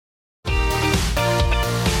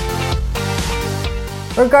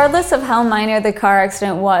Regardless of how minor the car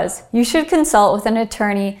accident was, you should consult with an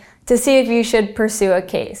attorney to see if you should pursue a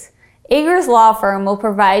case. Agruss Law Firm will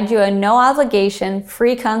provide you a no-obligation,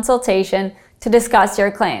 free consultation to discuss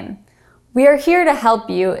your claim. We are here to help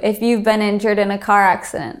you if you've been injured in a car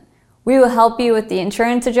accident. We will help you with the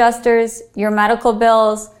insurance adjusters, your medical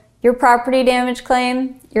bills, your property damage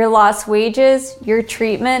claim, your lost wages, your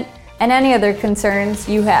treatment, and any other concerns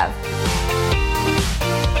you have.